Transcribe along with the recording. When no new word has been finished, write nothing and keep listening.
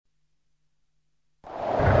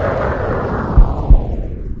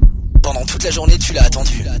ta journée, tu l'as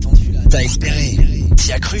attendu. T'as espéré,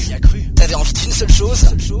 t'y as cru. T'avais envie d'une seule chose,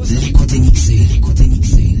 l'écouter mixer.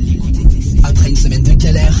 Après une semaine de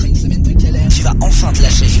galère, tu vas enfin te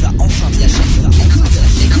lâcher.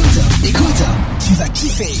 Écoute, tu vas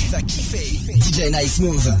kiffer. DJ Nice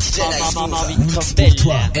Move, mix pour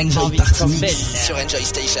toi. Enjoy Party Mix sur Enjoy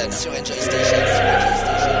Station.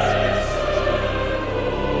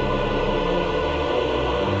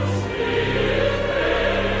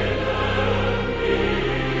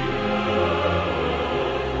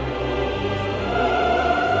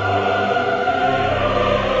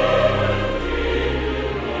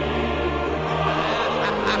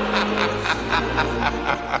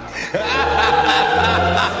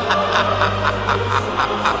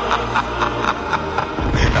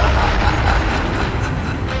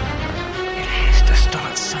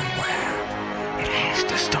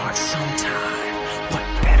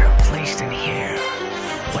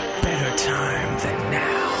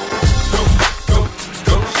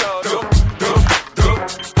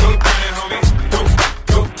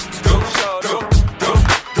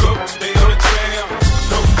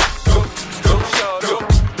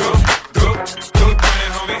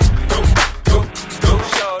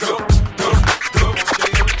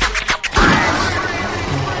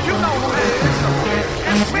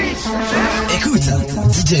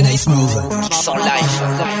 DJ Nice Move, mix en live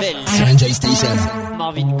sur Enjoy Station.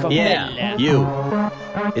 Yeah, you.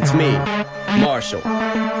 It's me, Marshall.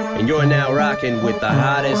 And you're now rocking with the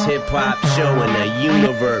hottest hip-hop show in the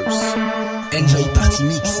universe. Enjoy Party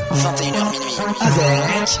Mix, 21h minuit,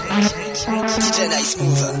 avec DJ Nice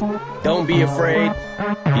Move. Don't be afraid,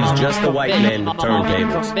 he's just a white man with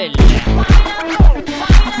turntables.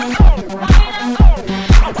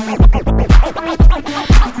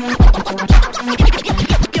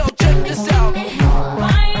 Yo, check this out.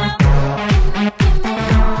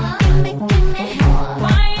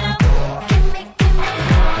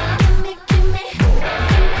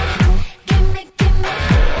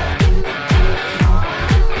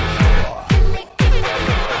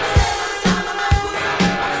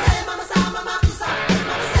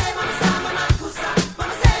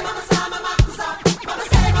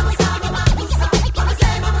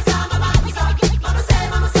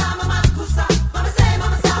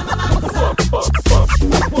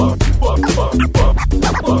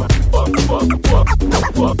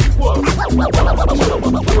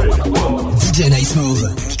 DJ Nice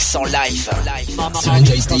Move, mix en live sur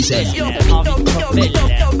Enjoy Station.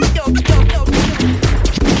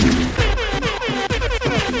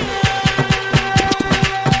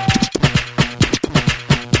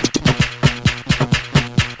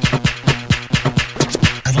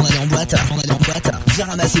 Avant d'aller en boîte, viens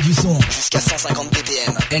ramasser du son jusqu'à 150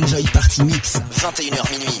 BPM. Enjoy Party Mix,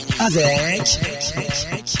 21h minuit, avec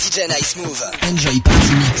DJ Nice Move. Enjoy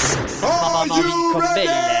Party Mix. Are you ready?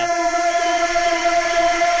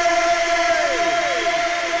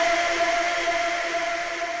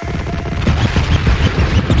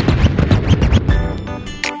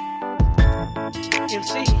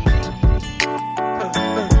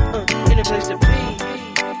 In a place to be.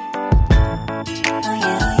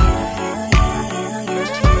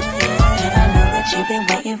 You've been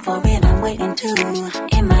waiting for it, I'm waiting too.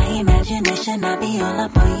 In my imagination, I'll be all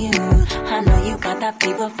up on you. I know you got that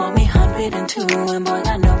fever for me, 102. And boy,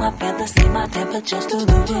 I know I feel the same, my temperature's through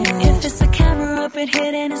the roof. If it's a camera up in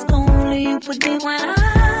here, then it's only you with me when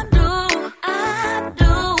I do.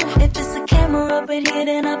 If it's a camera up in here,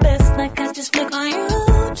 then I best like I just click on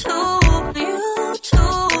YouTube.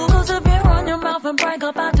 Close up your on your mouth and brag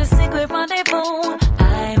about the secret rendezvous.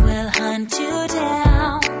 I will hunt you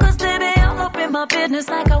down. My business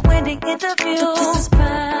like a wedding interview. But this is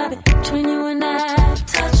private between you and I.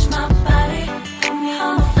 Touch my body, put me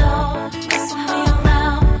on the floor, mess me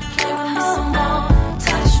around, play with me some more.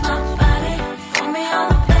 Touch my body, put me on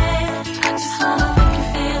the bed. I just wanna make you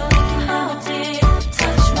feel how I did.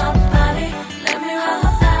 Touch my body, let me roll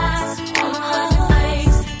my thighs, all around your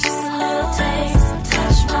waist, just a little taste.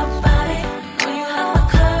 Touch my body, know you have my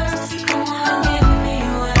curves. Come on, give me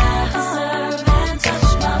what I deserve and touch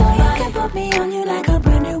my body. You can put me on like a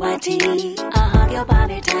brand new white tee. I hug your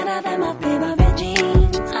body tighter than my favorite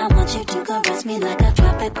jeans. I want you to caress me like a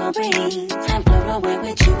tropical breeze and float away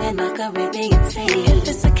with you in my Caribbean sea. If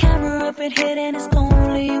it's a camera up in here, then it's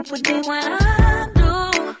only you with me when I do.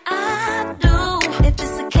 If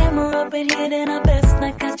it's a camera up in here, then I best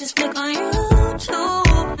like I just click on YouTube.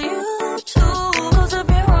 Close up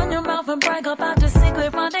your on your mouth and brag about the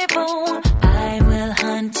secret rendezvous. I will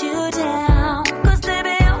hunt you down.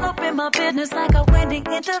 My business like a wedding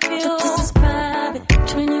interview. But this is private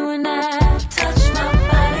between you and I. Touch my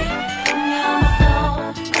body, put me on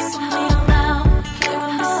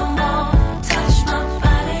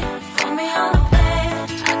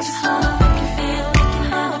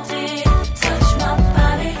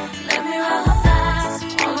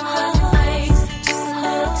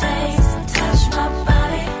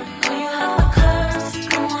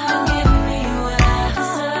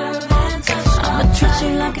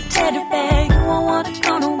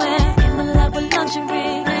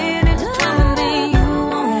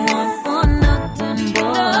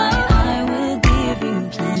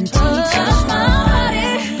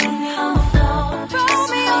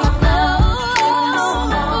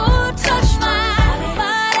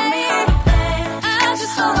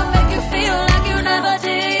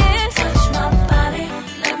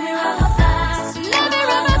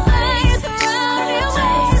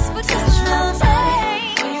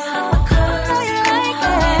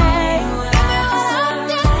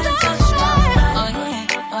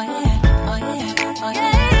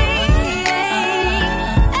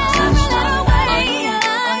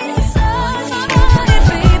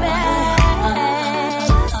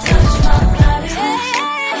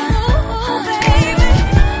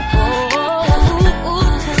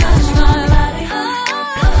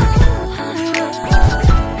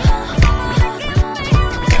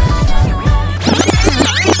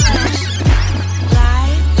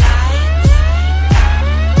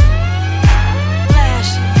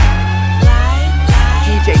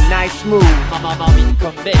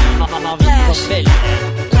con Belly.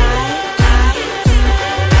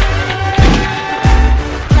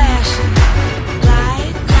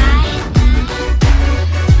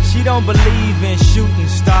 She don't believe in shooting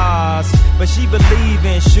stars, but she believe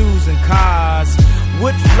in shoes and cars.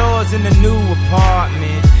 Wood floors in the new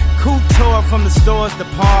apartment, couture from the store's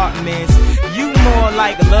departments. You more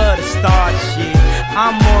like love to start shit.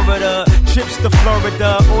 I'm more of the trips to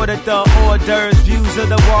Florida, order the hors d'oeuvres, views of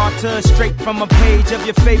the water, straight from a page of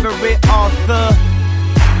your favorite author.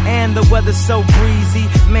 And the weather's so breezy,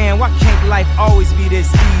 man, why can't life always be this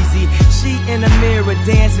easy? She in the mirror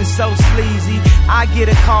dancing so sleazy. I get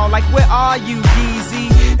a call like, where are you, Yeezy?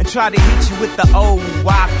 And try to hit you with the old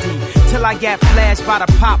wafty, till I got flashed by the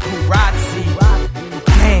paparazzi.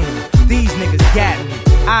 Damn, these niggas got me.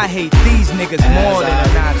 I hate these niggas more than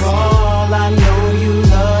a Nazi. Call, I know you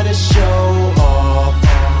love to show off,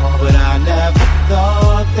 but I never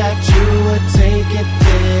thought that you would take it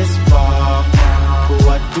this far.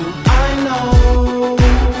 What do I know?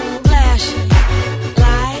 Flashing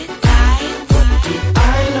lights. What do I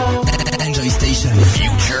know? Enjoy Station.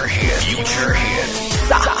 Future hit.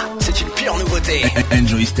 Ça, c'est une pure nouveauté.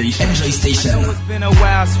 Enjoy Station. Enjoy Station. I know it's been a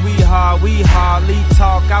while, sweetheart. We hardly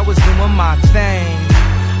talk. I was doing my thing.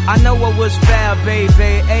 I know what was fair,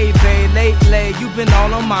 baby. Hey, babe, lately you've been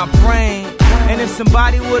all on my brain. And if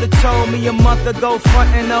somebody would've told me a month ago, front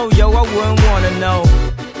and oh, yo, I wouldn't wanna know.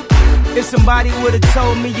 If somebody would've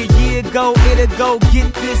told me a year ago, it'd go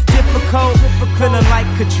get this difficult. Feeling like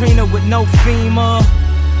Katrina with no FEMA,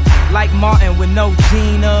 like Martin with no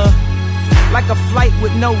Gina, like a flight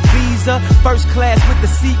with no visa, first class with the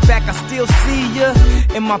seat back, I still see ya.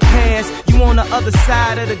 In my past, you on the other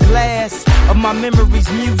side of the glass of my memories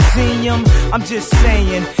museum. I'm just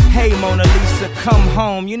saying, hey Mona Lisa, come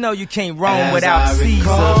home. You know you can't roam without Caesar.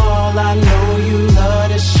 Recall, I know you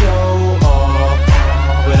love to show off,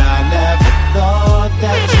 but I never thought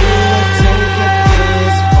that you would take it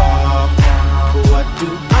this far. What do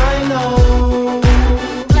I know?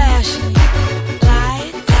 Flashing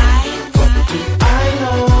lights. What do I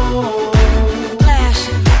know?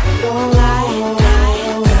 Flashing lights.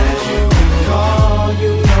 As you recall,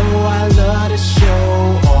 you know I love to show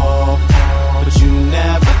off, but you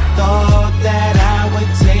never thought that I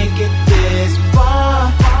would take it this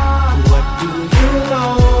far. What do you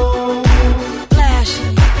know?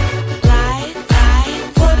 Flashing lights.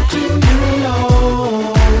 What do you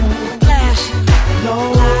know? Flashing No.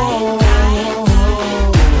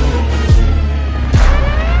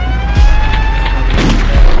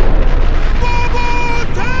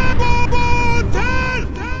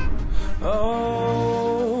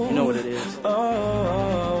 Oh, You know what it is.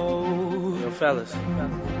 oh, Yo, fellas,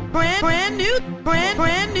 Brand new.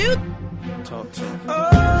 talk to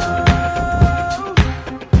me.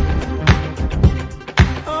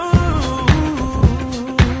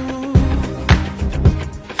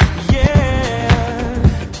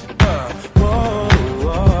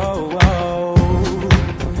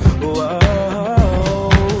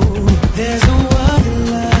 There's no other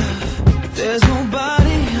love. There's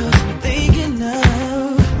nobody else I'm thinking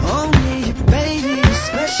of. Only you, baby, is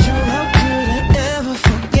special. How could I ever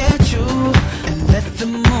forget you and let the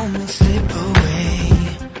moment slip away?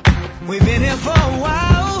 We've been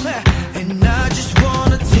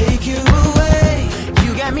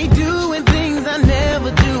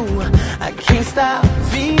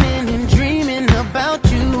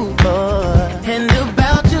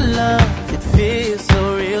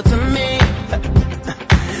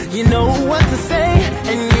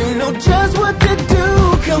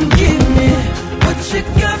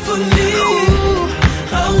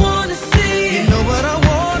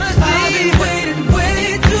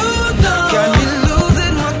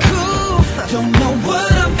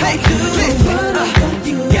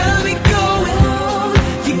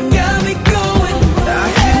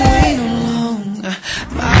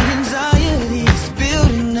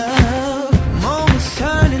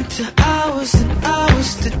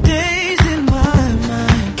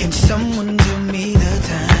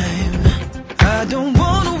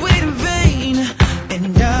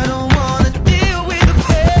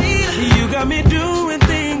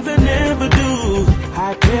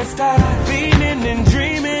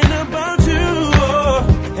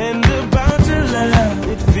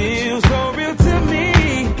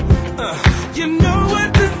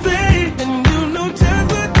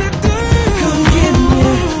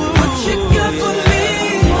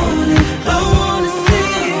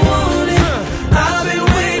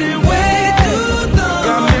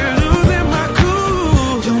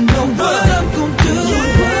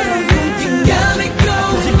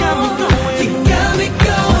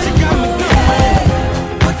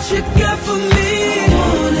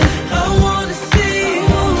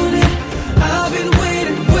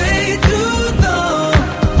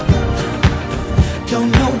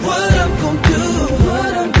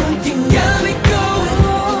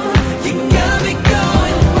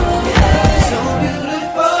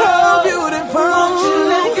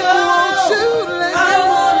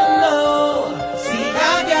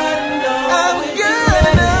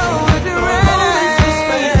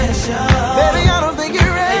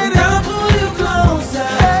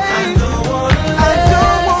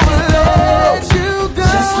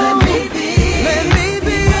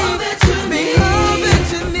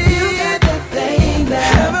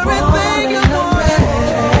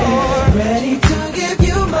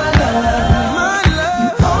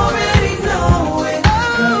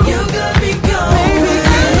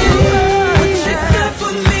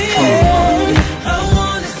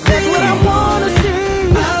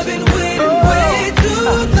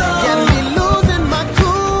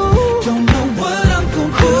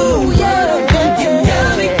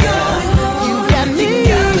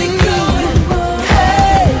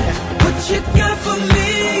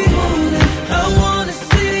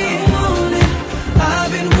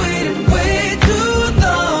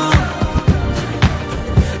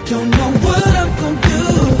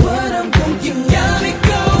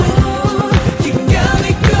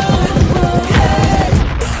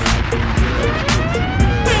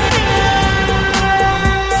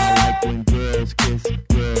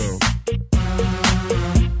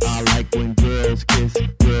like when girls kiss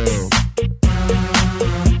girls.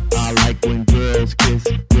 I like when girls kiss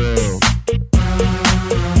girls.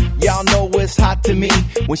 Y'all know it's hot to me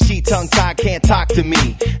when she tongue-tied can't talk to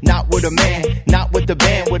me. Not with a man, not with the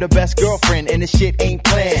band, with her best girlfriend, and the shit ain't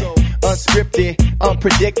planned. Unscripted,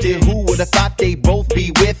 unpredicted, who would've thought they'd both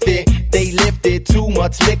be with it? They lifted too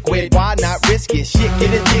much liquid, why not risk it? Shit,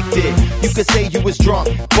 get addicted. You could say you was drunk,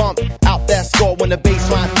 bump out that score when the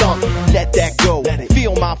bassline thump. Let that go,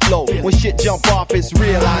 feel my flow. When shit jump off, it's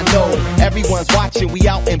real, I know. Everyone's watching, we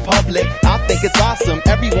out in public. I think it's awesome,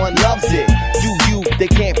 everyone loves it. Do you, they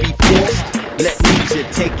can't be forced. Let nature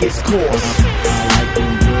take its course. I like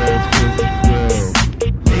when girls kiss girls.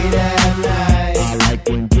 Late at night. I like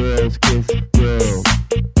when girls kiss girls.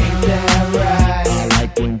 Ain't that right? I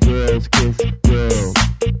like when girls kiss girls.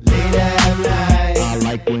 Late at night. I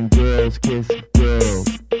like when girls kiss girls.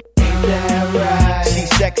 Ain't that right? She's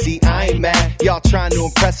sexy, I ain't mad. Y'all trying to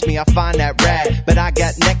impress me, I find that rad. But I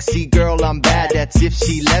got Nexie, girl, I'm bad. That's if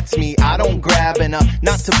she lets me, I don't grab. And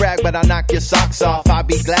not to brag, but I knock your socks off. I'll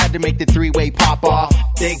be glad to make the three-way pop off.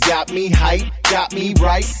 They got me hype, got me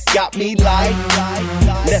right, got me light.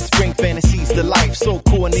 Let's bring fantasies to life. So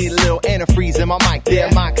cool, I need a little antifreeze in my mic.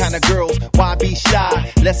 They're my kind of girls, why be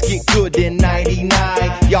shy? Let's get good in 99.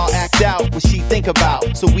 Y'all act out what she think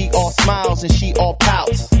about. So we all smiles and she all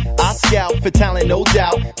pouts. I scout for talent, no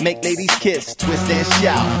doubt. Make ladies kiss, twist and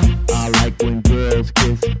shout. I like when girls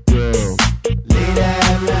kiss girls. Late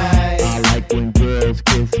at night. I like when girls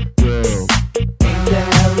kiss girls. Ain't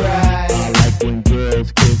that right? I like when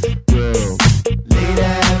girls kiss girls. Late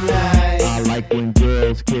at night. I like when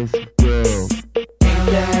girls kiss girls. Ain't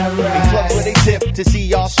that right? In clubs where they tip to see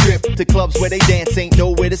y'all strip, to clubs where they dance, ain't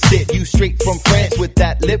nowhere to sit. You straight from France with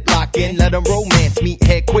that lip locking. Let them romance, meet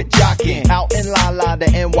head, quit jocking. Out in La La, the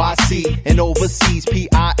NYC, and overseas,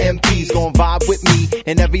 PIMPs gon' vibe with me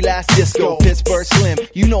in every last disco. Pittsburgh Slim,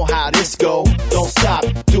 you know how this go. Don't stop,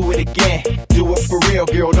 do it again. Do it for real,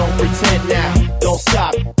 girl, don't pretend now. Don't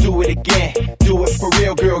stop, do it again. Do it for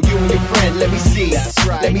real, girl, you and your friend. Let me see, that's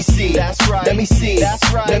right. Let me see, that's right. Let me see,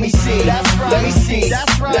 that's right. Let me see, that's right. Let me see,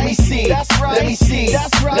 that's right. Let me see, that's right. Let me see,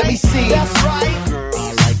 that's right. Let me see, that's right. Girl,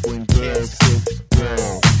 I like when girls kiss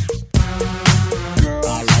girls. Girl,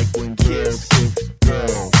 I like when girls kiss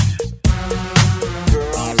girls.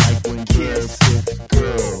 Girl, I like when girls kiss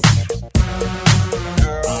girls.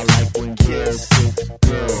 Girl, I like when girls kiss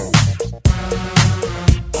girls.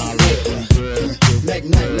 I like when girls kiss. Make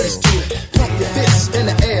night, let's do it. Pump your fists in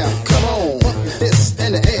the air, come on. Pump your fists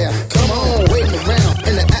in the air, come on. Wave around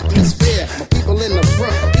in the atmosphere. My people in the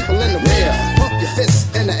front, my people in the rear. Pump your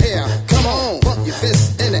fists in the air, come on. Pump your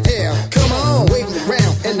fists in the air, come on. Wave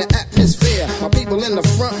around in the atmosphere. My people in the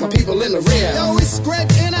front, my people in the rear. Yo, it's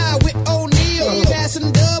Greg and I with O'Neal. Cash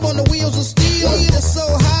and dub on the wheels of steel. It's so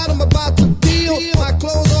hot, I'm about to peel my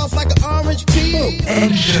clothes off like an orange peel.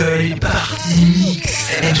 Enjoy Party Mix.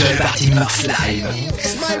 Enjoy Party Mix live.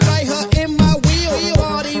 Might write her in my wheel.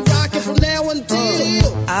 Party rocking from now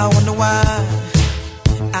until. I wonder why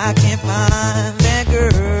I can't find that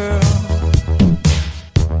girl.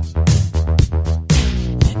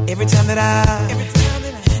 Every time that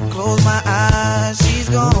I close my eyes, she's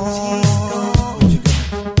gone.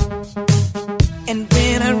 And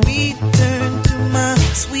when I return to my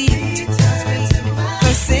suite,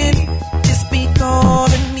 her scent just be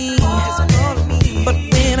calling me. But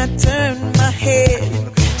when I turn my head,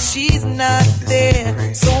 she's not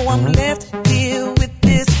there. So I'm left here with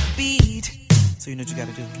this beat. So you know what you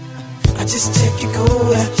gotta do. I just check your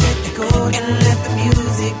code, and let the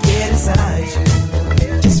music get inside you.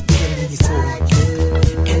 Just feel it in your soul,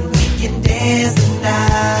 and we can dance the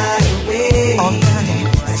night away. All night,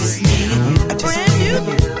 I just need you. I just need you.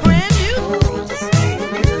 Brand new.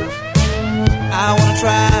 I wanna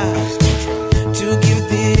try to give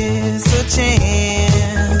this a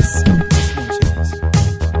chance.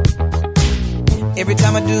 Every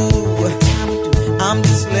time I do, I'm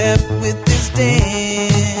just left with this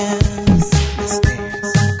dance.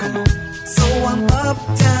 Come on. So I'm up,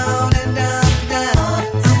 down, and down, down.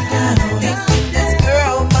 I'm down. Thinking this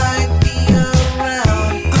girl might be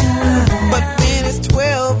around. But when it's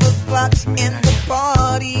 12 o'clock and the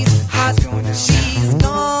party's hot, she's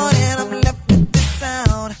gone and I'm left with this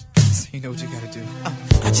sound. So you know what you gotta do.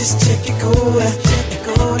 I just check your code,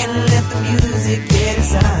 and let the music get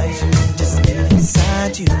inside you. Just get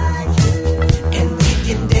inside you, and we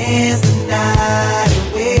can dance the night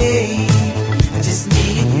away. I just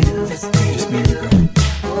need you, just need you, girl.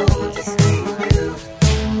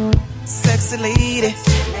 Sexy lady,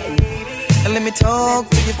 let me talk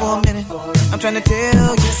to you for a minute. I'm trying to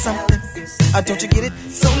tell you something. Don't you get it?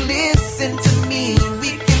 So listen to me.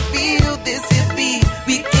 We can feel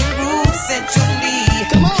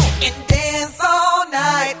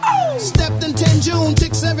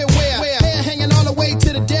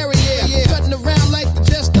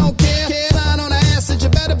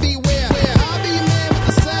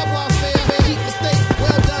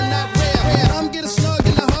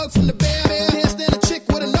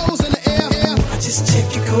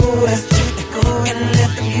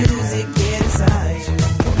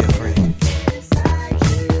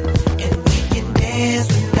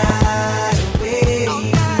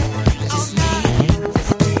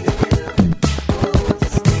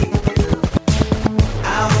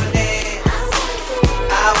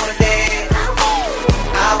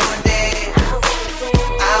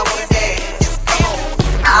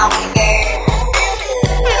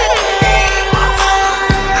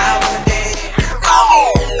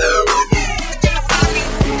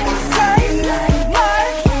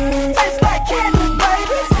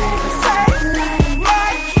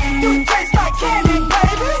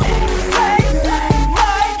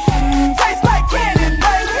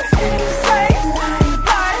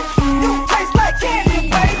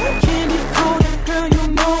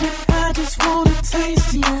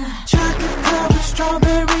tasty. Chocolate covered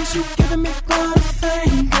strawberries, you giving me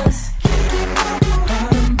butterfingers.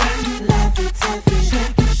 Bottom back, laugh it, taffy,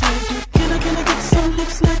 shake it, shake it. Can I get some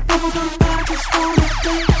lips like bubblegum? I just wanna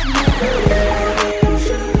thank you. You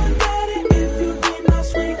should get it if you be my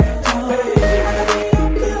sweet dog. I'll be your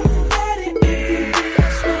good daddy if you be my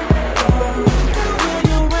sweet dog. Girl, when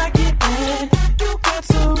you rock it, man, you got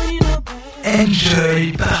Serena. Enjoy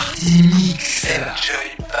Party Mix.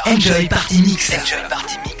 Enjoy Party Mix. Enjoy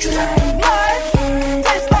Party Mix.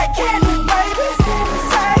 Taste like candy, baby.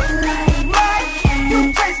 You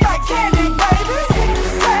taste like candy, baby.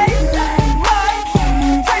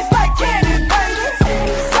 Taste like candy, baby.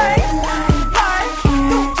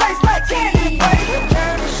 You taste like candy, baby.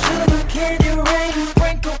 Turn the sugar candy rain,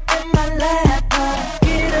 sprinkle in my lap.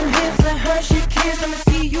 Get them hips and Hershey kiss, let me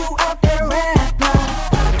see you out there rap.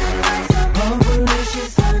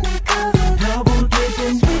 Bubblicious, honey covered, double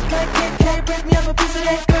dipping, sweet like Kit Kat. Break me up a piece of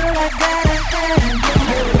that, girl, I got it.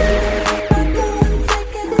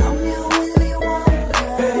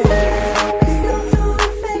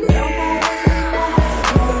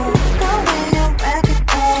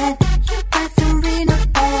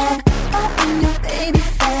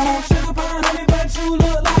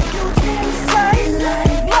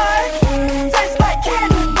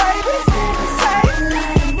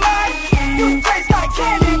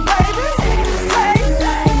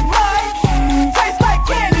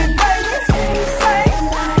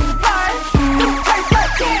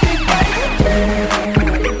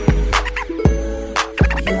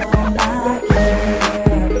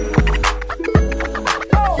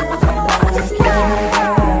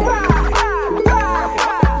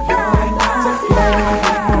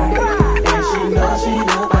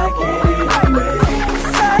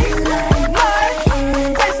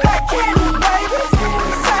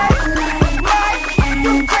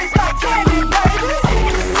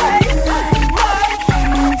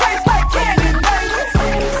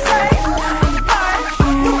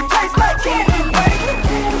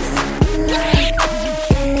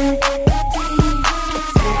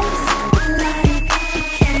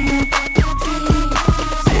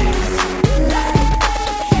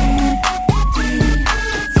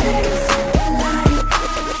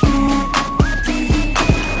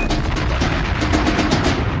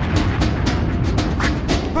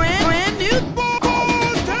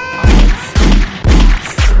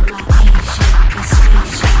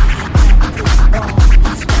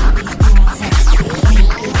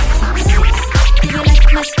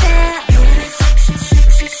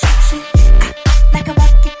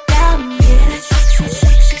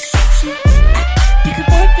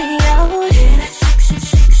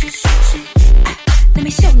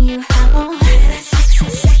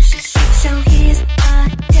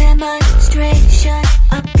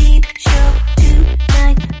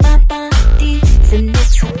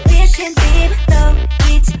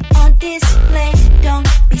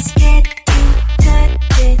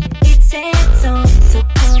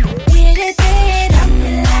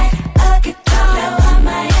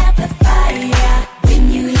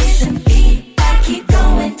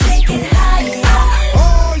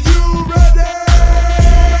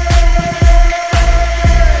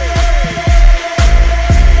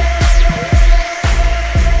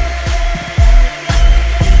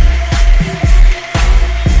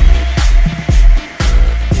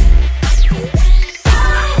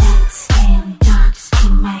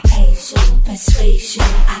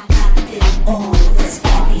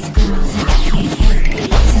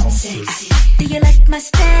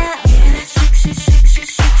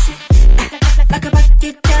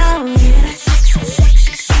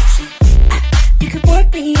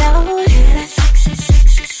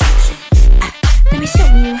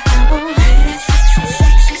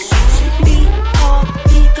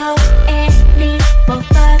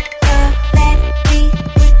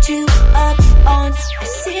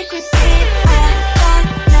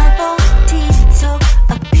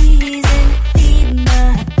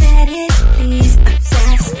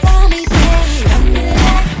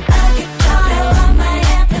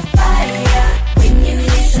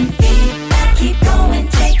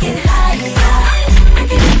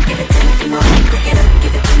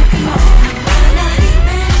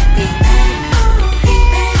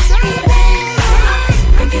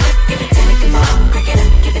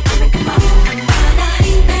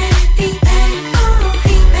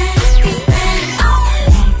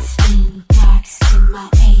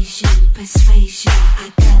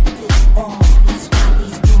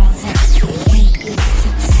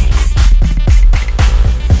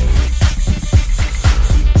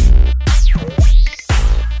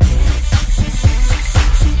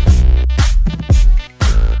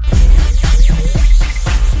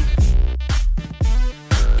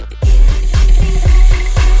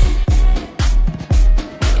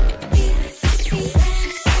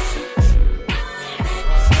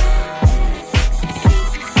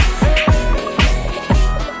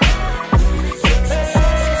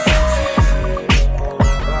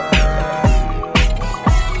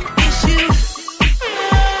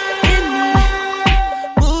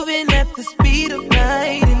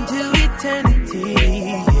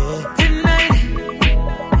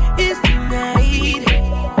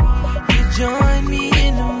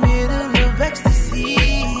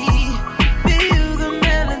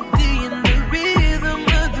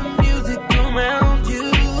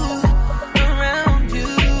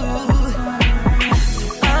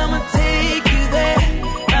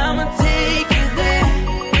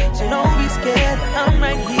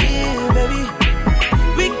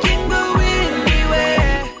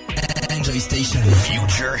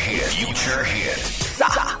 Future Hit. Future Hit. Ça,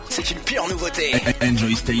 c'est une pure nouveauté.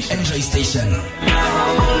 Enjoy Station. Enjoy Station.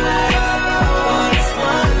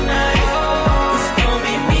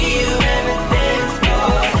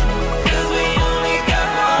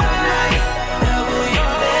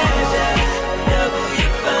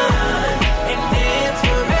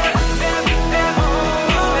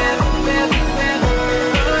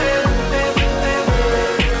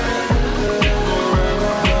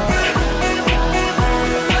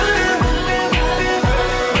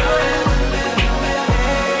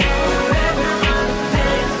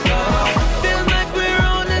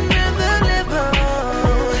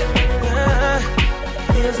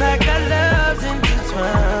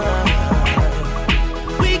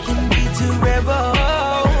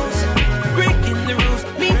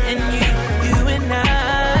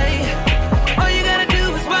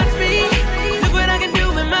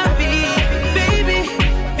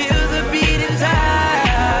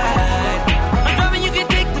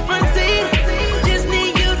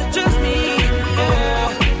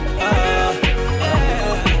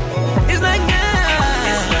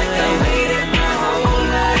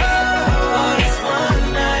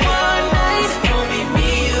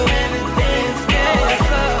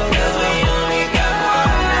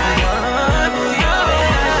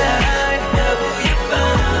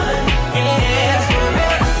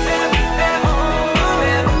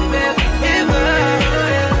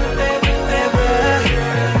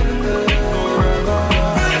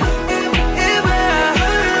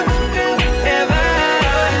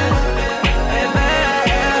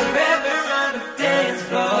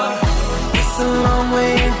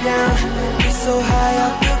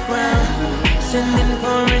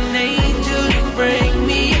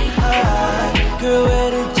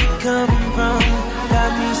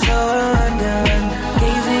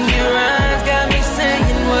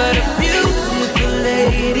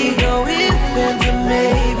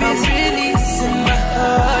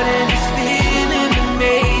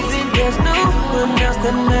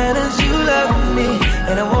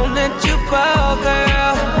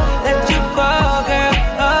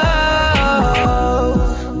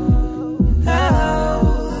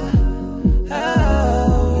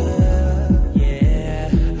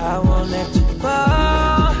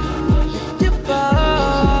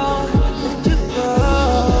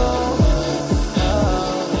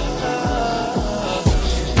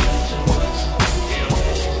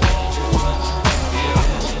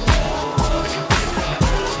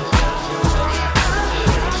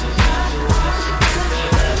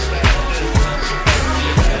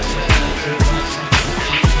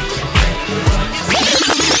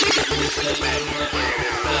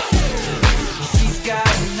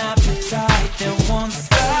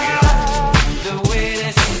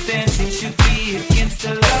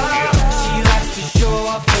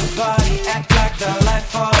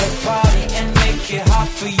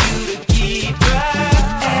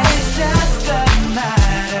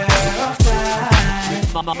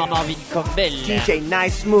 Marvin Campbell. DJ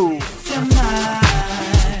Nice Move.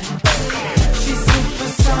 She's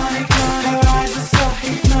supersonic, her eyes are so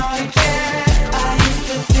hypnotic. I used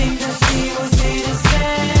to think that she was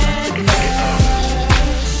innocent.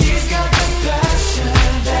 She's got the passion,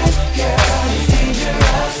 that girl is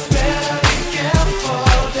dangerous. Better be careful,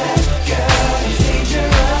 that girl is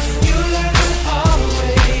dangerous. You learn the hard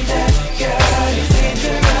way, that girl is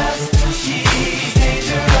dangerous. She's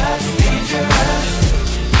dangerous, dangerous.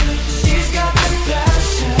 She's got the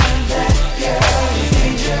passion, that girl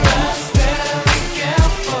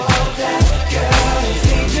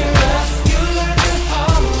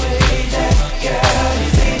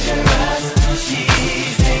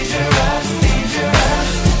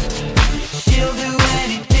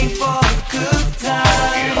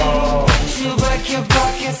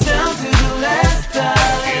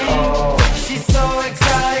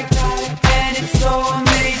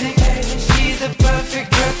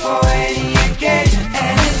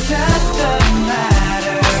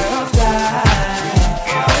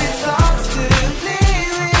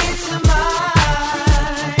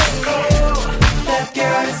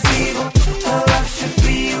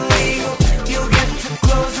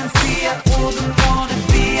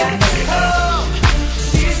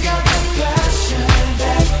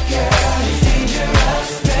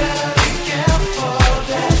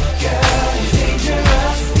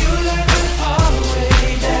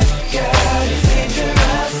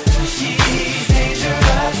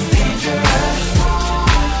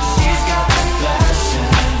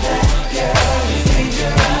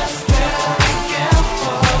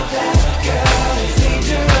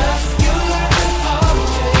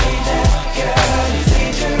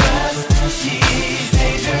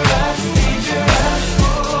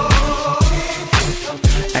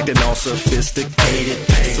acting all sophisticated.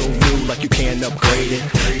 So new, like you can't upgrade it,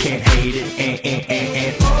 can't hate it,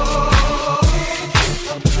 and.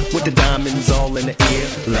 With the diamonds all in the ear,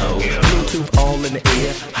 low, Bluetooth all in the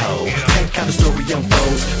ear, ho. Check out the story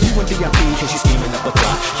unfolds. You in VIP and she's steaming up a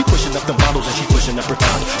block. You pushing up the bottles and she pushing up her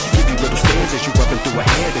top. She give you little stares as you rubbing through her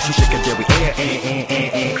hair. Then she shaking dairy air,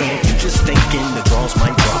 and. You just thinking the draws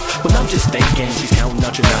might drop. Well, I'm just thinking she's counting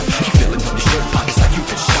out your knot. You feeling on your shirt pockets like you've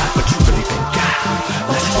been shot, but you really been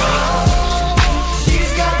got. Let's rock.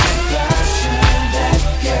 She's got the passion, that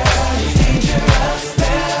girl is dangerous.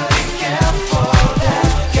 Better be careful,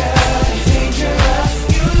 that girl is dangerous.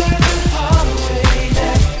 You let the heart away,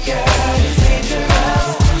 that girl is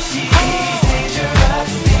dangerous. She's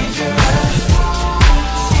dangerous, dangerous.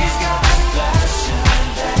 She's got the passion,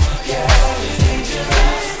 that girl is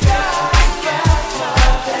dangerous. Better be careful,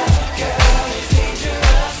 that girl is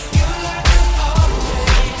dangerous. You let the heart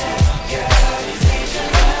away, that girl is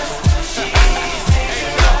dangerous.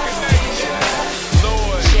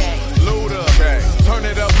 Turn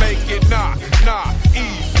it up, make it knock, knock.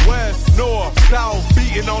 East, west, north, south,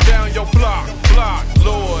 beating on down your block,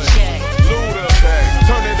 Lord. Luda,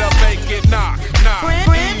 turn it up, make it knock, knock.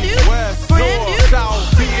 East, west, north,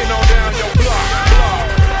 south, beating on down your block.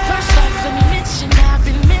 First off, let me mention I've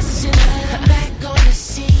been missing. I'm back on the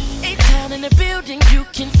scene. A-Town in the building, you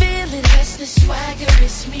can feel it. That's the swagger,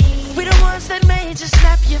 it's me. We the ones that made you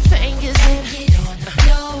snap your fingers and get on the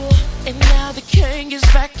floor. And now the king is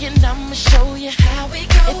back and I'ma show you how it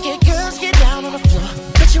goes. If your girls get down on the floor,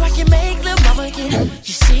 bet you I can make little mama get up.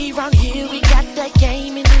 You see round here we got that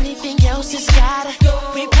game and anything else is gotta go.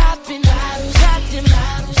 We poppin' bottles, got them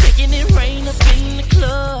bottles, making it rain up in the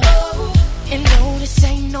club. And no, this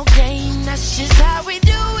ain't no game, that's just how we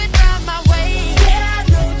do it round my way. Yeah, I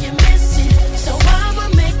know you miss it, so I'ma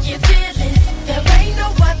make you feel it. There ain't no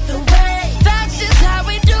other way, that's just how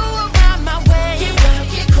we do it round my way. Get wild,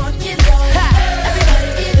 get crunk, get low. Everybody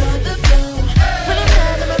get on the floor. When I'm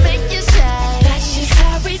done, I'ma make you say, that's just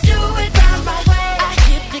how we do it round my way. I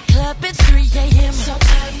hit the club, it's 3 a.m. So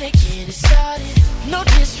time to get it started. No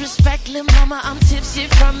disrespect, lil' mama, I'm tipsy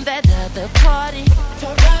from that other party. For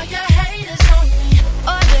all your haters on me,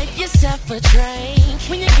 order yourself a drink.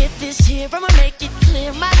 When you get this here, I'ma make it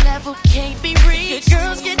clear my level can't be reached. Good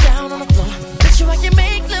girls get down on the floor, bet you I can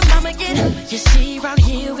make lil' mama get up. You see round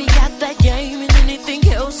here we got that game and anything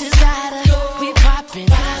else is gotta go. We poppin'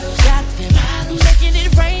 bottles, got them bottles, making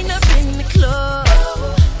it rain up in the club.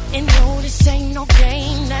 And no, this ain't no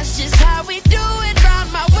game, that's just how we do it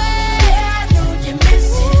round my way. Yeah, I know you miss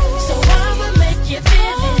it, so I'ma make you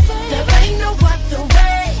feel it. There ain't no other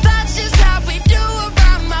way, that's just how we do it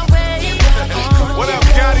round my way. What up,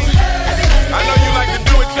 Gotti? I know you like to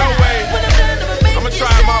do it your way. I'ma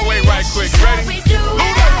try it my way right quick. Ready?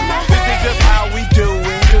 This is just how we do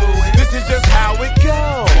it. This is just how it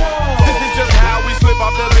goes. This is just how we slip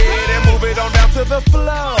off the lid and move it on down to the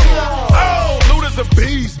floor. Oh, Luda's a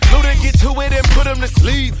beast. Luda get to it and put him to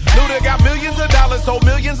sleep. Luda got millions of dollars, sold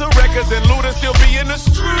millions of records, and Luda still be in the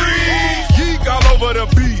streets. Geek all over the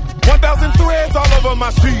beat. 1,000 threads all over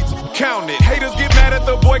my sheets. Count it. Haters get mad at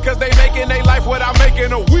the boy cause they making their life what I'm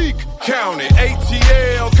making a week. Count it.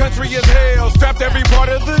 ATL, country as hell, strapped every part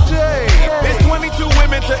of the day. It's 22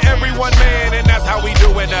 women to every one man, and that's how we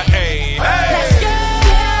do in the A. Let's go.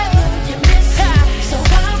 So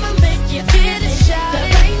I'ma make you feel it, shout. There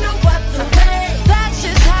ain't no other way, that's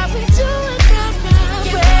just how we do it round my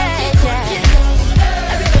way.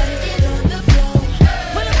 Everybody get on the floor.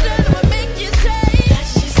 When I'm done, I'ma make you say,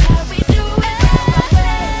 that's just how we do it round my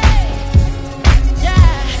way.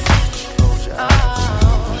 Yeah. Oh.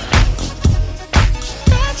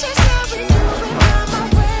 That's just how we do it round my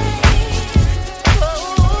way.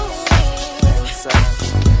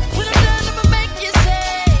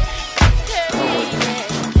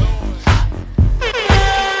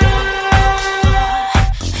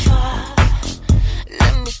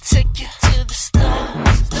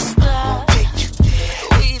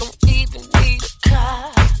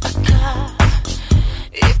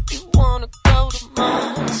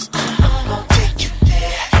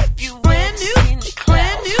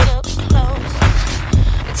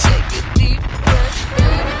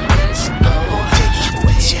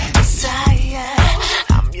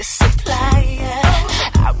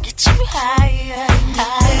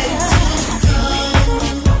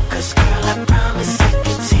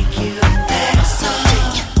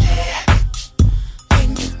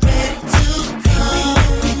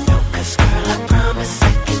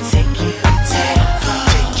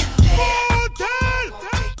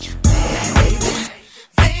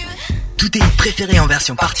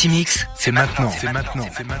 version Party Mix, c'est maintenant.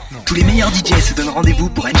 Tous les meilleurs DJ se donnent rendez-vous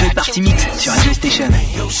pour Enjoy Party Mix sur Enjoy Station.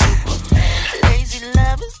 Lazy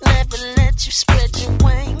lovers never let you spread your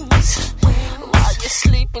wings. While you're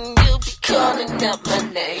sleeping, you'll be calling out my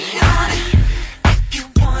name. If you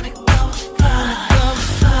wanna go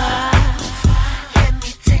far, let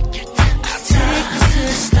me take your temperature. I'll take you to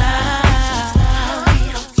the stars. We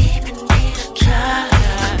don't even need a car.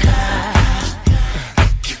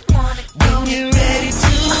 If you wanna go, when you're ready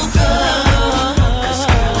to go. 'Cause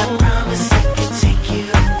girl, I promise I can take you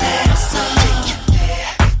there. So take you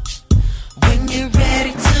there. When you're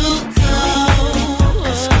ready to go.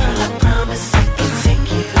 'Cause girl, I promise I can take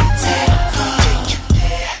you there. Take you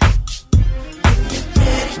there. When you're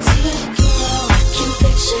ready to go. I can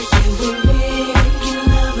picture you and me. Making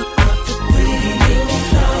love above the breeze. Getting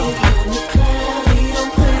low on the cloud. We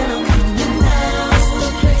don't plan on coming down. It's the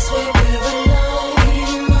place where we're alone.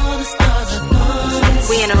 Even all the stars are gone.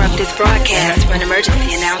 We interrupt this broadcast for an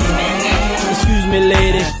emergency announcement. Excuse me,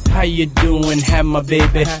 lady, how you doing? Have my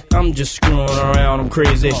baby. I'm just screwing around, I'm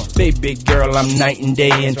crazy. Baby girl, I'm night and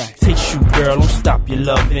day. And taste you, girl, don't stop your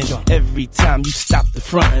loving. Every time you stop the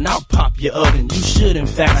front, and I'll pop your oven. You should, in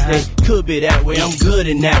fact, stay. Could be that way, I'm good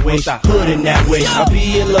in that way. Hood in that way. I'll be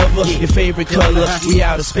your lover, your favorite color. We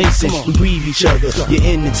out of space and we breathe each other. You're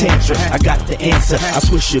in the tantrum, I got the answer. I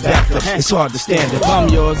twist your back up, it's hard to stand up. I'm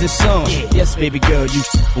yours, it's on. Yes, baby girl, you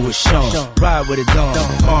with Sean. Ride with a dawn.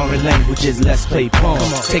 Foreign languages, let's play pong.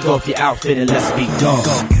 Take off your outfit and let's be gone.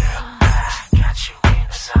 Got you in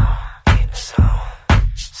the zone.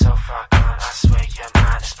 So far gone, I swear your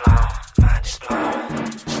mind is blown.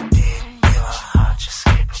 Did your heart just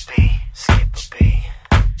skip a beat?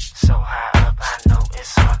 So high up, I know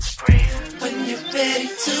it's hard to breathe. When you're ready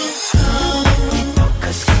to go,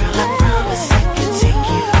 'cause girl, I promise I can take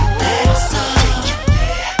you there. So take you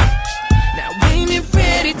there. Now when you're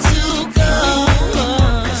ready to go,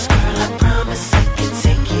 'cause girl, I promise I can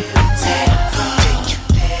take you there. Take you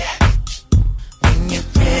there. When you're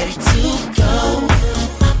ready to go,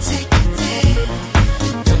 I'll take you there.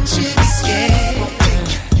 Don't you be scared.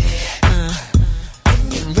 When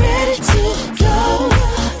you're ready to go,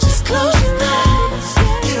 just close your eyes.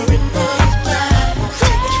 You're in the right place.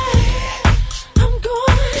 I'm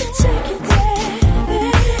going to take you there.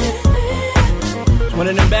 One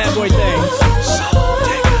of them bad boy things.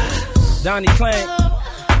 Donnie Clank.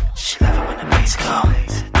 She love it when the bass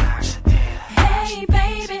calls. Hey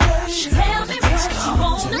baby, tell me what you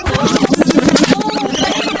wanna do. Oh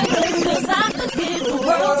baby, 'cause I could give the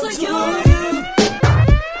world to you.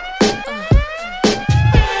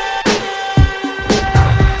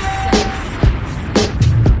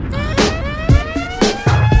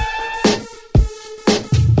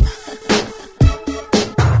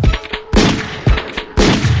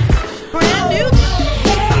 Brand new.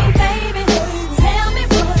 Hey baby, tell me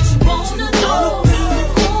what you wanna do.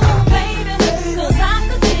 Oh baby, 'cause I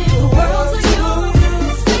could give the world to you.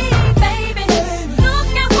 Sweet baby, look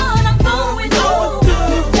at what I'm going through.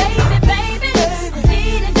 Baby, baby, I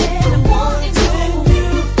need it and I want it too.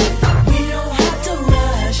 We don't have to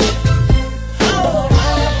rush, but I'll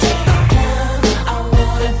take your time. I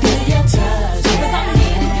wanna feel your touch. 'Cause I'm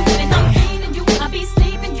needing you and I'm feeling you. I be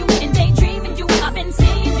sleeping you and daydreaming you. I've been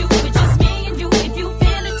seeing you with just me and you. If you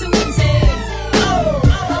feel it too, then say,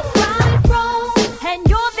 a crowded room, and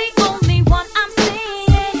you're the only one I'm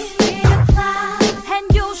seeing. See the cloud, and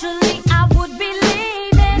usually I would be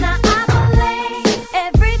leaving. I believe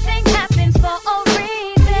everything happens for a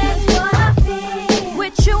reason. That's what I feel.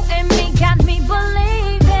 With you and me, got me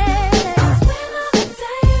believing. 'Cause when I'm with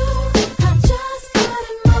you, I just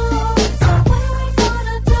gotta know. So what we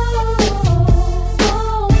gonna do?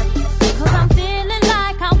 'Cause I'm feeling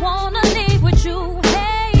like I wanna leave with you.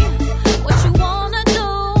 Hey, what you wanna do?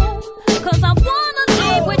 'Cause I wanna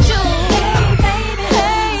leave with you. Hey baby,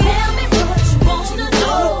 tell me what you wanna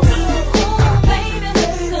do. Oh baby,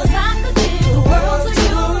 'cause I could give the world to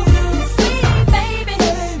you. Sweet baby,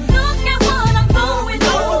 look at what I'm going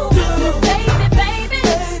through. Baby, baby,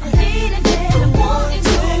 I need it and I want it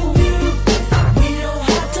too. We don't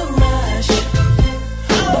have to rush, but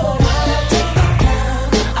I'll take your time.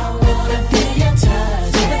 I wanna feel your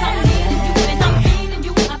touch. 'Cause I'm needing you and I'm feeling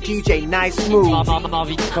you. I be DJ Nice Smooth.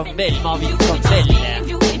 Marvin Combelli.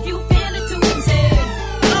 if you feel it too, then say,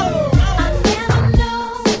 I never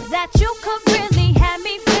know that you could really have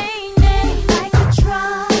me feeling like a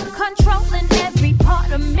drug, controlling every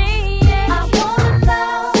part of me. I wanna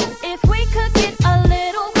know if we could get a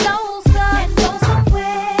little closer and go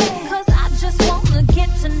somewhere. 'Cause I just wanna get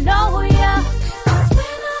to know ya. 'Cause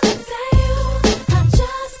when I'm with you, I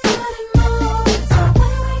just gotta know. So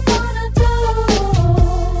what we gonna do?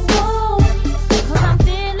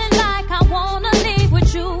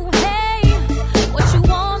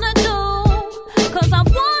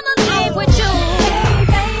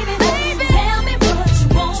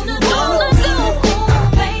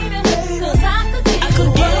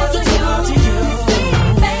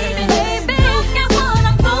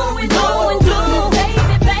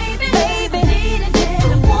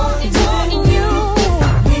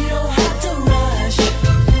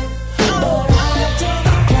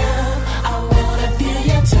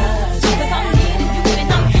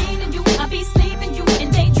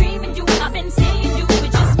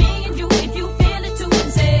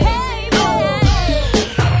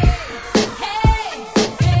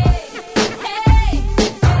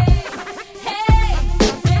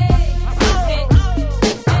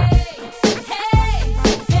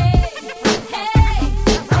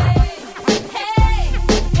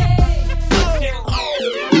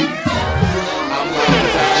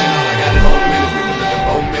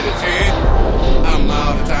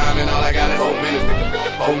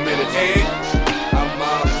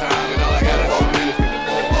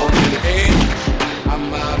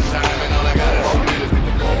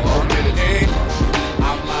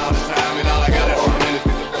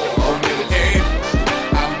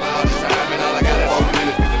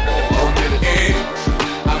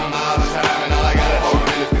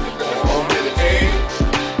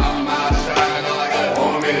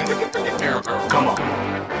 Come on.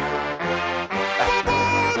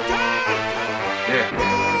 Yeah.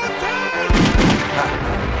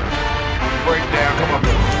 Break down, come on.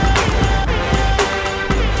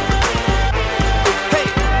 Hey,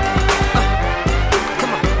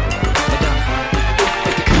 come on.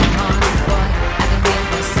 Boy, I've been waiting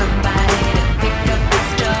for somebody to pick up my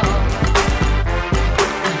stove.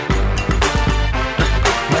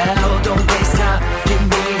 Well, don't waste time. Give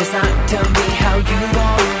me a sign. Tell me how you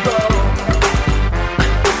want to roll.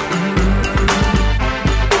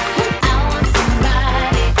 I want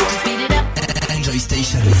somebody to speed it up. Enjoy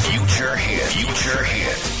Station. Future hit. Future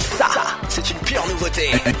hit. Ça, c'est une pure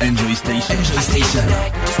nouveauté. Enjoy Station. Enjoy Station.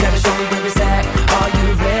 Just gotta show me where it's at. Are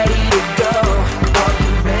you ready to go? Are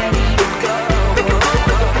you ready to go?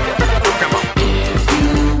 If you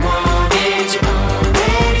want it, you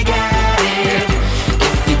already got it.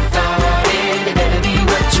 If you thought it, it better be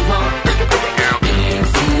what you want.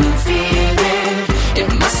 If you feel it, it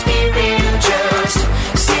must be real. Just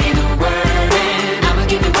say the word and I'ma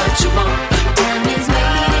give you what you want. Time is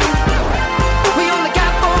waiting. We only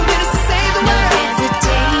got 4 minutes to say the No word.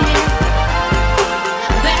 hesitating.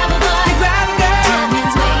 Grab a boy. Grab a girl. Time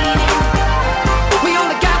is waiting. We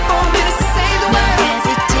only got 4 minutes to say the No word.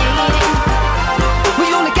 hesitating. We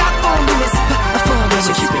only got 4 minutes. 4 minutes.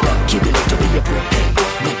 So keep it up, don't be a break. Hey,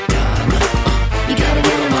 Madonna, you gotta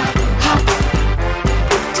get on my hop.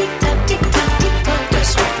 Tick tock, tick tock, tick tock.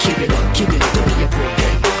 That's right, keep it up, don't be a break.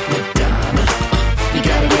 Hey, Madonna, you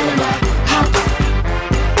gotta get on my hop.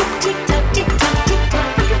 Tick tock, tick tock, tick tock.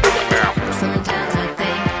 Sometimes I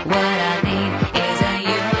think what I need is a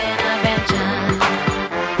human intervention.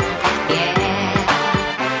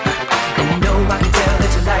 Yeah. And you know I can tell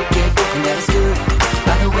that you like it, and that is good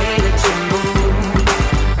by the way that you move.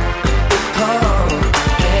 Oh,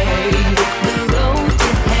 hey. The road to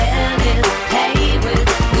hell is paved with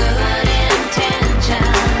good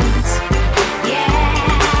intentions.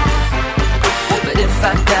 Yeah. But if I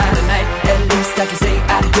die tonight, at least I can say I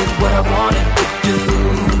did what I wanted to do.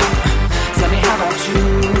 Tell me, how about you?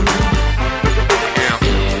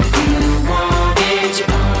 If you want it, you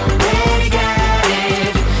already got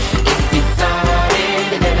it. If you thought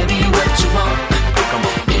it, it better be what you want.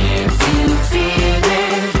 If you feel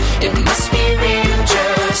it, it must be real.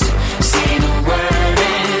 Just say the word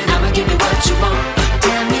and I'ma give you what you want.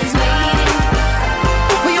 Time is waiting.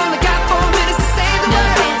 We only got 4 minutes to say the No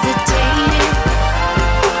word. hesitating.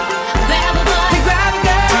 Grab a boy. Grab a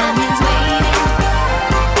girl. Time is waiting.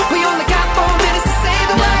 We only got 4 minutes to say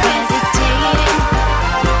the No word. hesitating.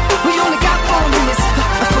 We only got 4 minutes.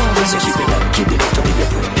 4 minutes. So keep it up, don't be a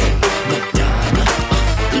break. Hey, Madonna,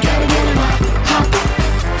 you gotta get on my hop.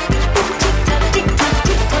 Tick tock, tick tock,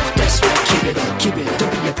 tick tock. That's right, keep it up,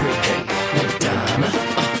 don't be a break. Hey, Madonna,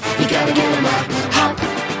 you gotta get on my hop.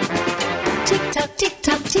 Tick tock, tick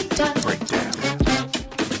tock, tick tock. Break down.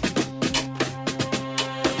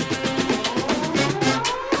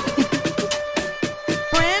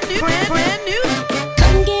 Brand new.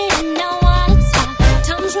 I'm getting now while it's hot.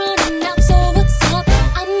 Time's running out, so what's up?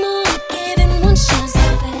 I'm gonna give it one shot.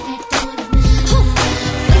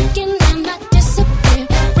 Thinking I might disappear.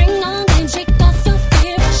 Bring on and shake off your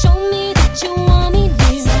fear. Show me that you want me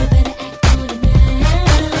near. So better act on it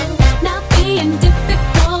now. Not being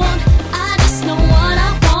difficult. I just know what I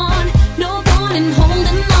want. No point in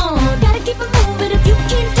holding on. Gotta keep it moving if you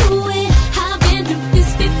can't do it. I've been through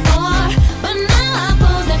this before, but now I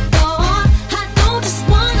close that door. I don't just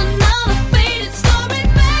want another faded story,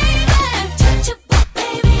 baby. Touchable,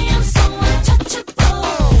 baby, I'm so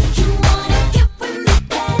untouchable. You wanna get with me,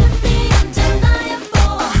 better be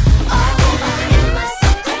undeniable. Oh, am I so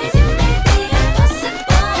crazy? Maybe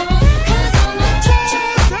impossible. 'Cause I'm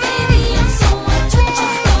untouchable, baby, I'm so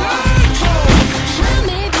untouchable. I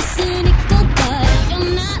may be cynical, but you're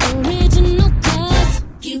not original. 'Cause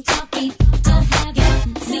you talk people don't have it.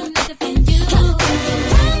 See nothing from you.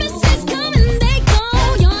 Promises come and they go.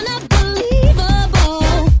 You're not believable.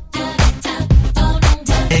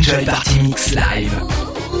 Enjoy Party Mix Live.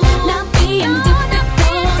 Not being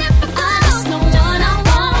difficult. I just know what I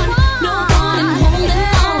want. No point in holding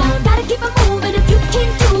on. Gotta keep it moving if you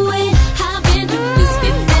can't do it. I've been through this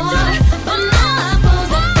before, but now I close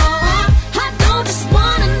the door. I don't just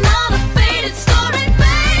want another faded story,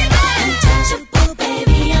 baby. Untouchable,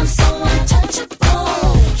 baby, I'm so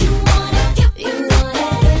untouchable. You wanna get with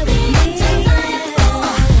me, undeniable.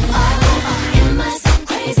 Oh, am I so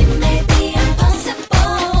crazy? Maybe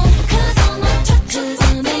impossible. 'Cause I'm untouchable.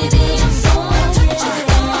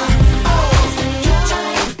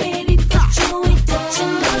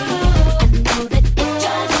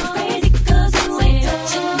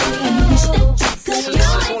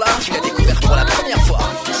 tu l'as découvert pour la première fois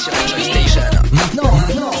sur Enjoy Station.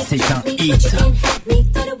 Maintenant, c'est un hit.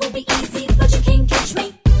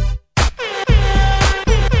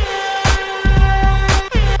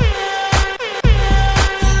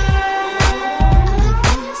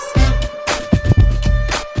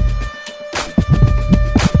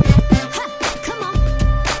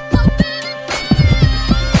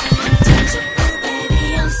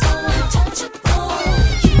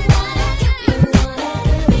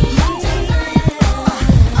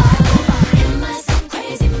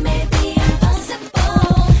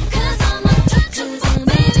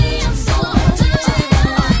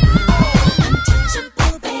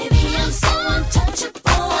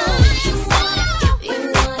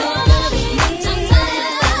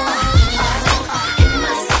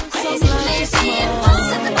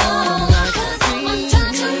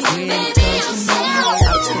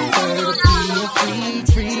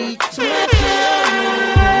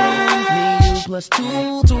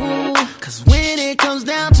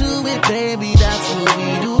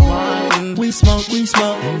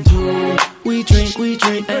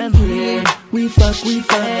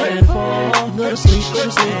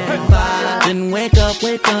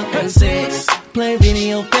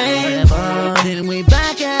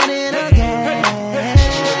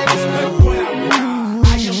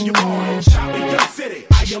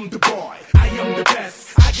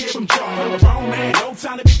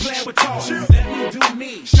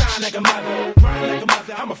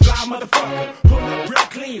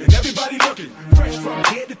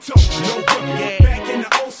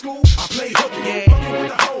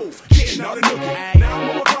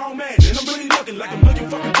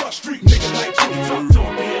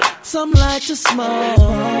 Some like to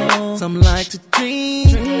smoke, some like to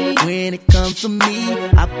drink. When it comes to me,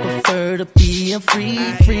 I prefer to be a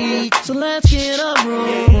freak. So let's get a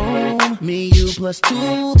room, me, you plus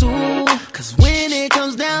two. Cause when it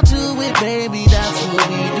comes down to it, baby, that's what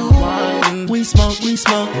we do. We smoke,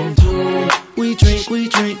 and two. We drink,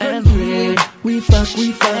 and three. We fuck,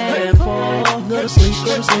 and four. Go to sleep,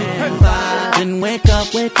 and five. Then wake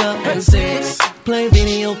up, and six. Play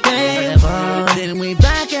video games, then we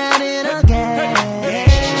back at it again.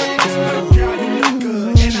 Girl, you look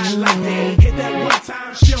good, and I like that. Hit that one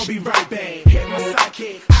time, she'll be right back. Hit my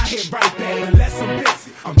sidekick, I hit right back. Unless I'm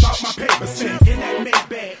busy, I'm about my paper checks. In that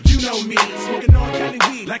Maybach, you know me. Smoking on Cali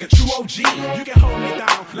weed like a true OG. You can hold me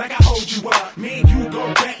down like I hold you up. Me and you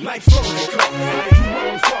go back like frozen cup. You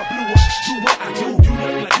up before I blew up. Do what I do. You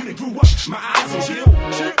look like you done grew up. My eyes on you.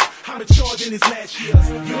 How to charge in his last years.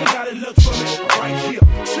 You ain't gotta look for me right here.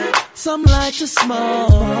 Some like to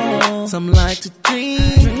smoke, some like to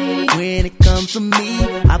drink. When it comes to me,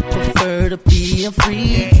 I prefer to be a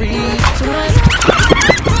freak. So let's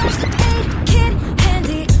Kid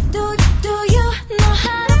Handy, do you know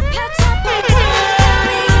how to patch up a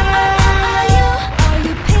Are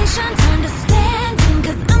you patient, understanding?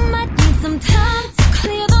 Cause I might need some time to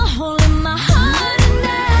clear the hole in my heart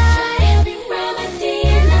tonight. Healthy remedy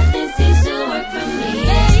and nothing seems to work for me.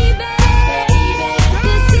 Baby,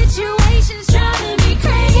 this situation's driving me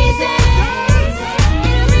crazy. And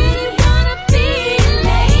I really wanna be a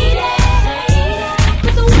lady. Act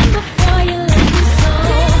with the wind before you let me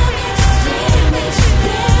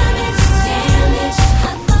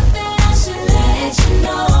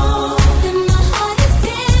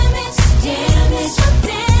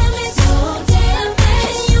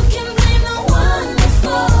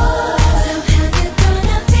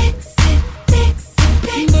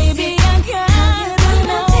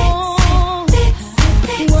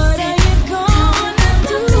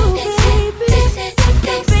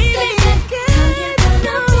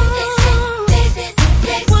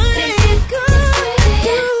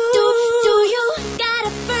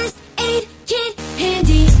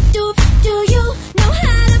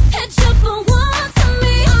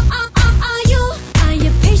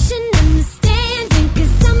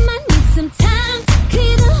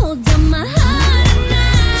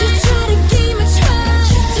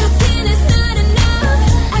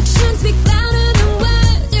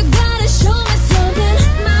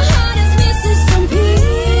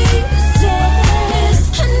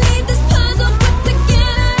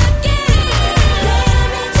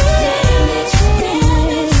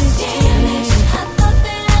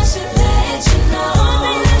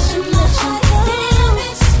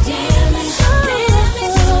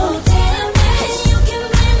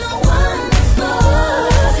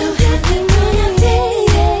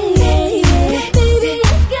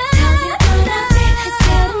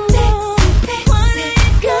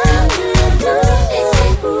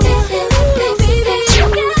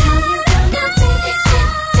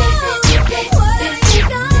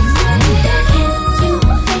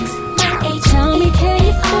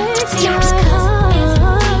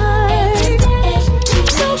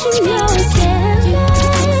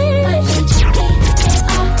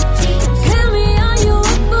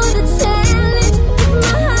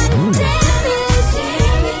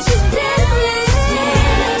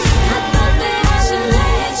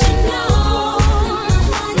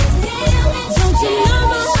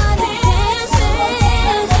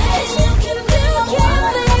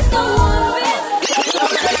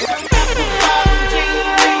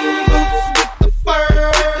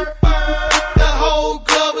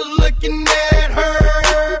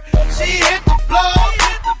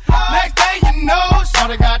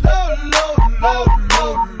Them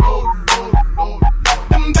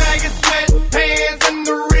baggy sweatpants and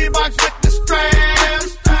the Reeboks with the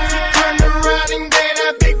straps. Turn around and get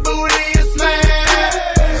that big booty and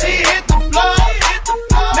slam. She hit the floor.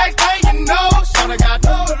 Next thing you know, Shawty got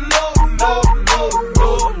low.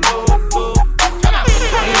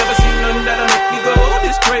 Ain't never seen nothing that'll make me go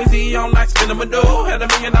this crazy. I'm like spinning my dough. Had $1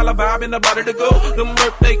 million vibe in the body to go. Them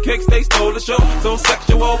birthday cakes, they stole the show. So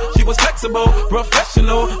sexual, she was flexible,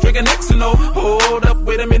 professional, drinking Xano. Hold up,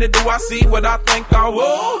 wait a minute, do I see what I think I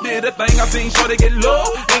will? Did a thing I seen, sure they get low.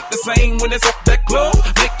 Ain't the same when it's up that close.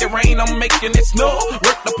 Make it rain, I'm making it snow.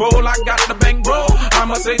 Work the pole, I got the bang bro. I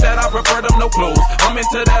must say that I prefer them no clothes. I'm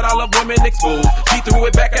into that, I love women exposed. She threw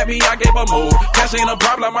it back at me, I gave her more. Cash ain't a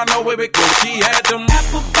problem, I know where it goes. She had them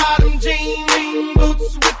apple bottom jean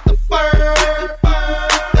boots with the fur.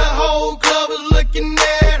 The whole club was looking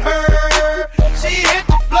at her. She hit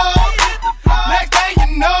the floor. Next thing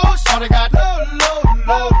you know, Shawty got low.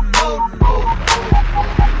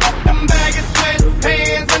 Them baggy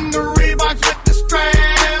sweatpants and the Reeboks with the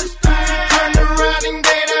straps. Turn around and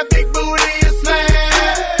get that big booty and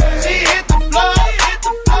slam. She hit the floor.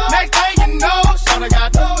 Next thing you know, Shawty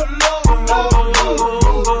got low.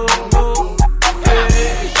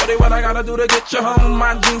 Shorty, what I gotta do to get you home?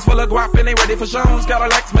 My jeans full of guap and they ready for shows. Got a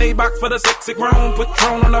Lex Maybach for the sexy grown.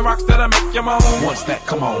 Patron on the rocks that'll make you moan. 1 stack,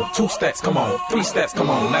 come on. 2 stacks, come on. 3 stacks, come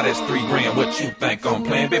on. Now that's $3 grand. What you think I'm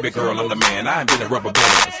playing? Baby girl, I'm the man. I ain't been a rubber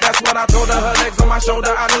band. That's what I told her. Her legs on my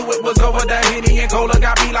shoulder. I knew it was over. That Henny and Cola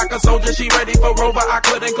got me like a soldier. She ready for Rover. I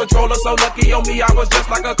couldn't control her. So lucky on me, I was just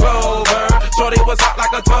like a clover. Shorty was hot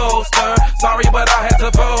like a toaster. Sorry, but I had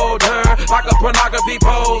to fold her like a pornography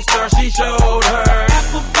poster. She showed her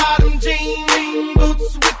apple bottom jean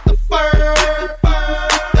boots with the fur.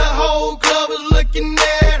 The whole club was looking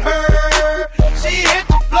at her. She hit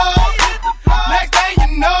the floor. Next thing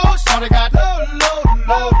you know, Shawty got low.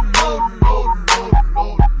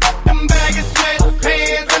 Them baggy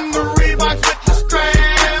sweatpants and the Reeboks with the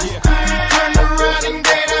straps. Turn around and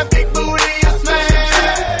get that big booty and slam.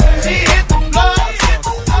 She hit the floor.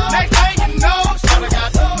 Next thing you know, Shawty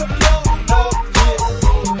got low.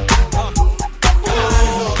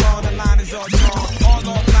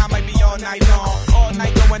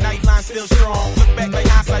 Still strong. Look back like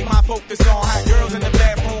hindsight, my focus on hot girls in the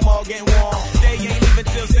bathroom all getting warm. They ain't even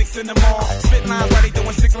till 6 in the morning. Spit lines while they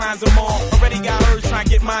doing 6 lines or more. Already got hers, trying to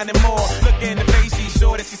get mine and more. Look in the face, she's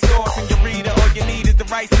sure that she's source. And you read her, all you need is the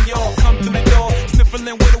rice and y'all. Come through the door,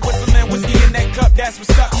 sniffling with a whistling whiskey in that cup, that's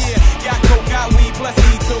what's up, yeah. Got coke, got weed plus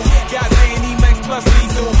E2. Got Zane, Max plus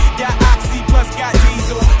Lethal. Got Oxy plus got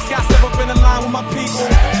Diesel. Got step up in the line with my people,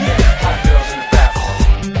 yeah. Hot girls in the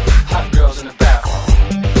bathroom. Hot girls in the bathroom.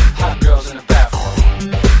 Hot girls in the bathroom.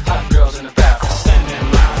 Hot girls in the bathroom.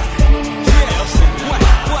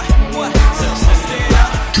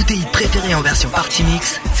 Tous tes hits préférés en version party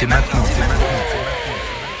mix, c'est maintenant.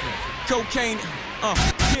 Cocaine,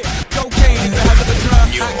 yeah. Cocaine is a hell of a drug.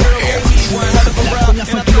 Hot girl gave me one hell of a rub. And I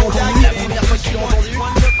throw that in.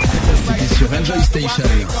 C'était sur Enjoy Station.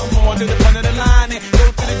 Come on to the front of the line and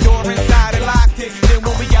go to the door inside and locked it. Then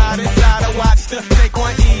when we got inside, I watched her take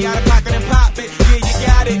 1 E out of pocket and pop it. Yeah, you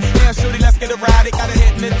got it. Now, shorty, let's get a ride. It got her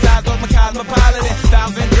hypnotized off my cosmopolitan.